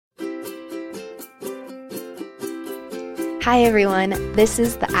Hi everyone, this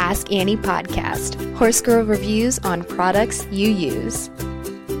is the Ask Annie podcast, Horse Girl reviews on products you use.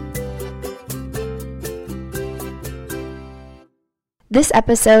 This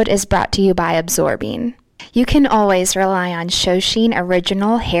episode is brought to you by Absorbing. You can always rely on Shoshin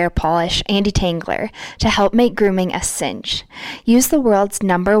Original Hair Polish and Detangler to help make grooming a cinch. Use the world's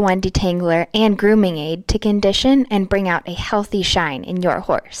 #1 detangler and grooming aid to condition and bring out a healthy shine in your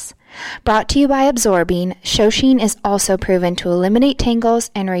horse. Brought to you by Absorbing, Shoshin is also proven to eliminate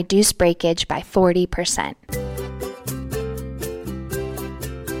tangles and reduce breakage by 40%.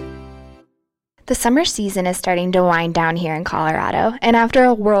 The summer season is starting to wind down here in Colorado, and after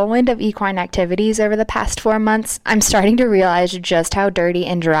a whirlwind of equine activities over the past 4 months, I'm starting to realize just how dirty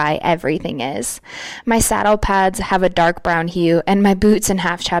and dry everything is. My saddle pads have a dark brown hue, and my boots and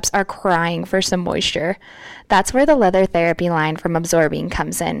half chaps are crying for some moisture. That's where the Leather Therapy line from Absorbing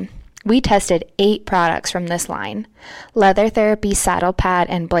comes in. We tested 8 products from this line: Leather Therapy Saddle Pad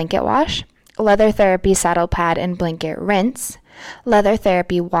and Blanket Wash, Leather Therapy Saddle Pad and Blanket Rinse, Leather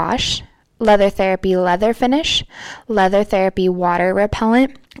Therapy Wash, Leather Therapy Leather Finish, Leather Therapy Water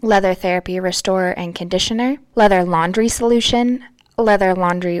Repellent, Leather Therapy Restorer and Conditioner, Leather Laundry Solution, Leather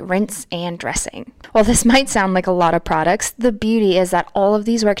Laundry Rinse and Dressing. While this might sound like a lot of products, the beauty is that all of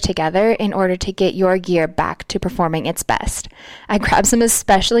these work together in order to get your gear back to performing its best. I grabbed some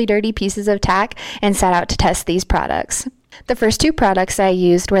especially dirty pieces of tack and set out to test these products. The first 2 products I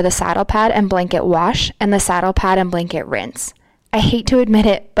used were the Saddle Pad and Blanket Wash and the Saddle Pad and Blanket Rinse. I hate to admit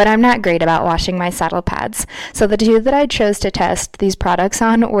it, but I'm not great about washing my saddle pads, so the 2 that I chose to test these products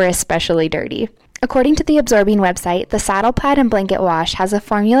on were especially dirty. According to the Absorbing website, the Saddle Pad and Blanket Wash has a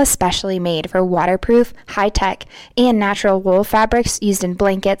formula specially made for waterproof, high-tech, and natural wool fabrics used in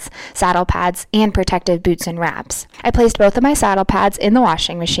blankets, saddle pads, and protective boots and wraps. I placed both of my saddle pads in the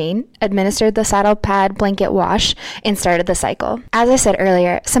washing machine, administered the Saddle Pad Blanket Wash, and started the cycle. As I said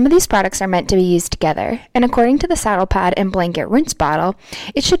earlier, some of these products are meant to be used together, and according to the Saddle Pad and Blanket Rinse bottle,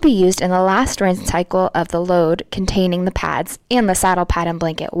 it should be used in the last rinse cycle of the load containing the pads and the Saddle Pad and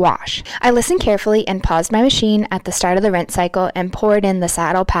Blanket Wash. I listened carefully and paused my machine at the start of the rinse cycle and poured in the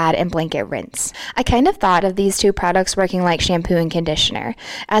Saddle Pad and Blanket Rinse. I kind of thought of these 2 products working like shampoo and conditioner,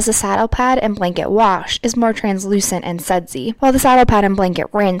 as the Saddle Pad and Blanket Wash is more translucent and sudsy, while the Saddle Pad and Blanket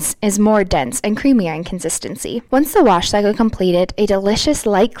Rinse is more dense and creamier in consistency. Once the wash cycle completed, a delicious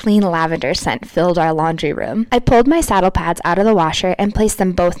light clean lavender scent filled our laundry room. I pulled my saddle pads out of the washer and placed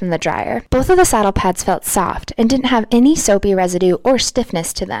them both in the dryer. Both of the saddle pads felt soft and didn't have any soapy residue or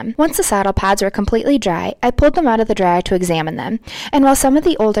stiffness to them. Once the saddle pads were completely dry, I pulled them out of the dryer to examine them, and while some of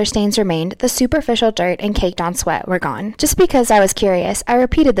the older stains remained, the superficial dirt and caked on sweat were gone. Just because I was curious, I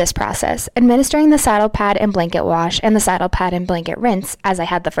repeated this process, administering the Saddle Pad and Blanket Wash and the Saddle Pad and Blanket Rinse as I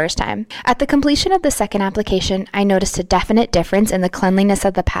had the first time. At the completion of the second application, I noticed a definite difference in the cleanliness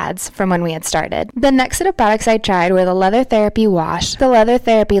of the pads from when we had started. The next set of products I tried were the Leather Therapy Wash, the Leather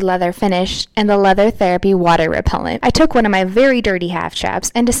Therapy Leather Finish, and the Leather Therapy Water Repellent. I took one of my very dirty half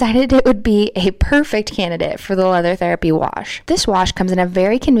chaps and decided it would be a perfect candidate for the Leather Therapy Wash. This wash comes in a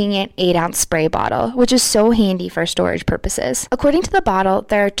very convenient 8-ounce spray bottle, which is so handy for storage purposes. According to the bottle,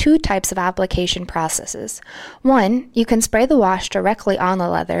 there are 2 types of application processes. 1, you can spray the wash directly on the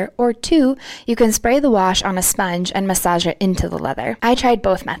leather, or 2, you can spray the wash on a sponge and massage it into the leather. I tried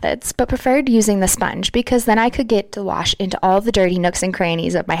both methods, but preferred using the sponge because then I could get the wash into all the dirty nooks and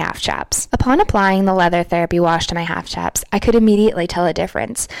crannies of my half chaps. Upon applying the Leather Therapy Wash to my half chaps, I could immediately tell a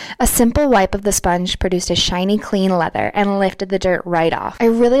difference. A simple wipe of the sponge produced a shiny, clean leather and lifted the dirt right off. I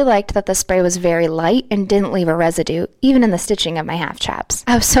really liked that the spray was very light and didn't leave a residue, even in the stitching of my half chaps.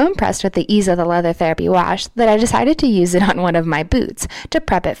 I was so impressed with the ease of the Leather Therapy Wash that I decided to use it on one of my boots to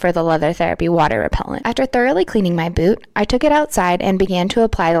prep it for the Leather Therapy Water Repellent. After thoroughly cleaning my boot, I took it outside and began to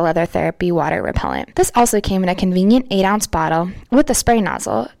apply the Leather Therapy Water Repellent. This also came in a convenient 8-ounce bottle with a spray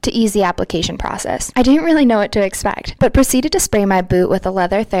nozzle to ease the application process. I didn't really know what to expect, but proceeded to spray my boot with the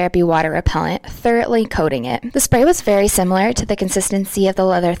Leather Therapy Water Repellent, thoroughly coating it. The spray was very similar to the consistency of the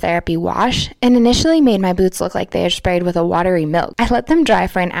Leather Therapy Wash, and initially made my boots look like they were sprayed with a watery milk. I let them dry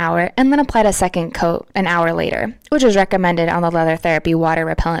for an hour and then applied a second coat an hour later, which was recommended on the Leather Therapy Water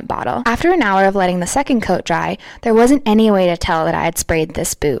Repellent bottle. After an hour of letting the second coat dry, there wasn't any way to tell that I had sprayed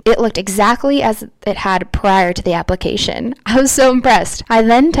this boot. It looked exactly as it had prior to the application. I was so impressed. I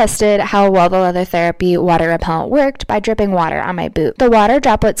then tested how well the Leather Therapy Water Repellent worked by dripping water on my boot. The water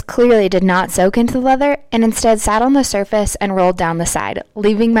droplets clearly did not soak into the leather and instead sat on the surface and rolled down the side,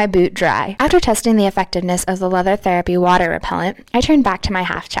 leaving my boot dry. After testing the effectiveness of the Leather Therapy water repellent, I turned back to my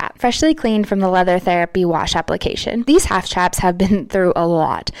half chap, freshly cleaned from the Leather Therapy wash application. These half chaps have been through a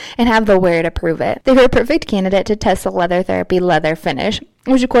lot and have the wear to prove it. They were a perfect candidate to test the Leather Therapy leather finish,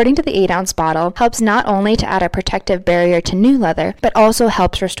 which according to the 8-ounce bottle, helps not only to add a protective barrier to new leather, but also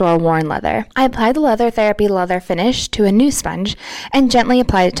helps restore worn leather. I applied the Leather Therapy leather finish to a new sponge and gently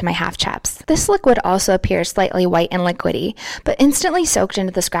applied it to my half chaps. This liquid also appears slightly white and liquidy, but instantly soaked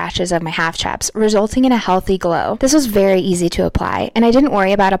into the scratches of my half chaps, resulting in a healthy glow. This was very easy to apply, and I didn't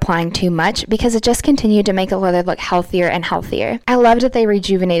worry about applying too much because it just continued to make the leather look healthier and healthier. I loved that they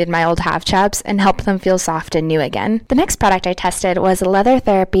rejuvenated my old half chaps and helped them feel soft and new again. The next product I tested was a Leather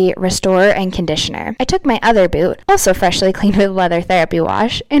Therapy Restorer and Conditioner. I took my other boot, also freshly cleaned with Leather Therapy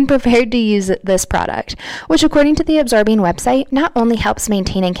wash, and prepared to use this product, which according to the Absorbine website, not only helps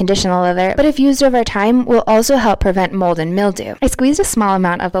maintain and condition the leather, but if used over time, will also help prevent mold and mildew. I squeezed a small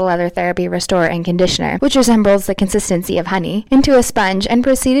amount of the Leather Therapy Restorer and Conditioner, which resembles the consistency of honey, into a sponge and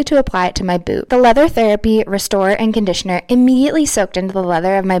proceeded to apply it to my boot. The Leather Therapy Restorer and Conditioner immediately soaked into the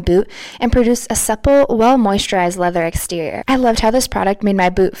leather of my boot and produced a supple, well-moisturized leather exterior. I loved how this product made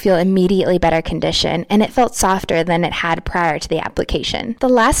my boot feel immediately better conditioned, and it felt softer than it had prior to the application. The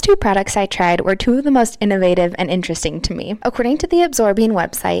last two products I tried were two of the most innovative and interesting to me. According to the Absorbine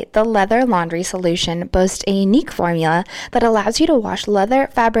website, the Leather Laundry Solution boasts a unique formula that allows you to wash leather,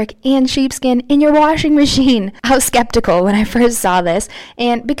 fabric, and sheepskin in your washing machine. I was skeptical when I first saw this,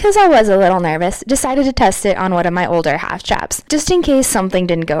 and because I was a little nervous, decided to test it on one of my older half chaps, just in case something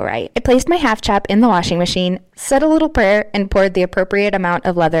didn't go right. I placed my half chap in the washing machine, said a little prayer, and poured the appropriate amount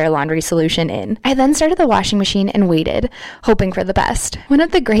of leather laundry solution in. I then started the washing machine and waited, hoping for the best. One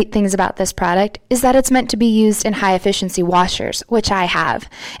of the great things about this product is that it's meant to be used in high-efficiency washers, which I have,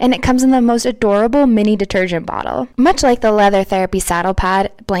 and it comes in the most adorable mini detergent bottle. Much like the Leather Therapy Saddle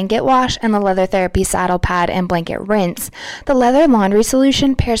Pad Blanket Wash and the Leather Therapy Saddle Pad and Blanket Rinse, the leather laundry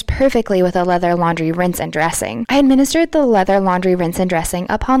solution pairs perfectly with a leather laundry rinse and dressing. I administered the leather laundry rinse and dressing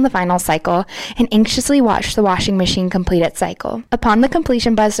upon the final cycle and anxiously watched the washing machine complete its cycle. Upon the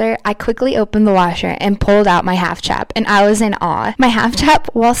completion buzzer, I quickly opened the washer and pulled out my half chap, and I was in awe. My half chap,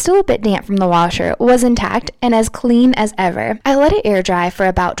 while still a bit damp from the washer, was intact and as clean as ever. I let it air dry for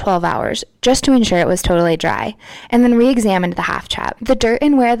about 12 hours, just to ensure it was totally dry, and then re-examined the half chap. The dirt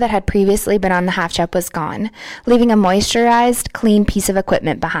and wear that had previously been on the half chap was gone, leaving a moisturized, clean piece of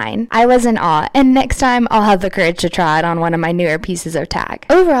equipment behind. I was in awe, and next time I'll have the courage to try it on one of my newer pieces of tack.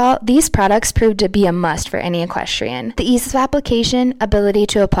 Overall, these products proved to be a must for any equestrian. The ease of application, ability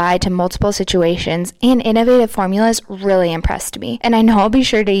to apply to multiple situations, and innovative formulas really impressed me, and I know I'll be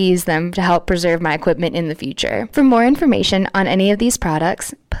sure to use them to help preserve my equipment in the future. For more information on any of these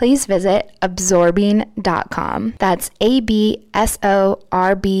products, please visit absorbine.com. That's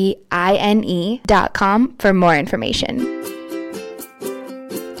ABSORBINE.com for more information.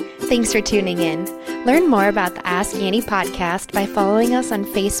 Thanks for tuning in. Learn more about the Ask Annie podcast by following us on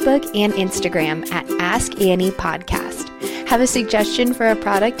Facebook and Instagram at Ask Annie Podcast. Have a suggestion for a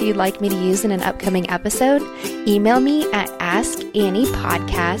product you'd like me to use in an upcoming episode? Email me at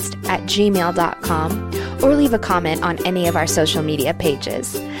askanniepodcast@gmail.com or leave a comment on any of our social media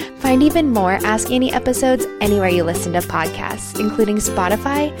pages. Find even more Ask Annie episodes anywhere you listen to podcasts, including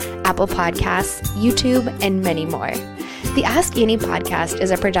Spotify, Apple Podcasts, YouTube, and many more. The Ask Annie podcast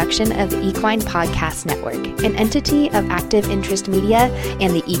is a production of the Equine Podcast Network, an entity of Active Interest Media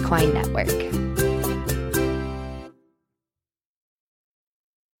and the Equine Network.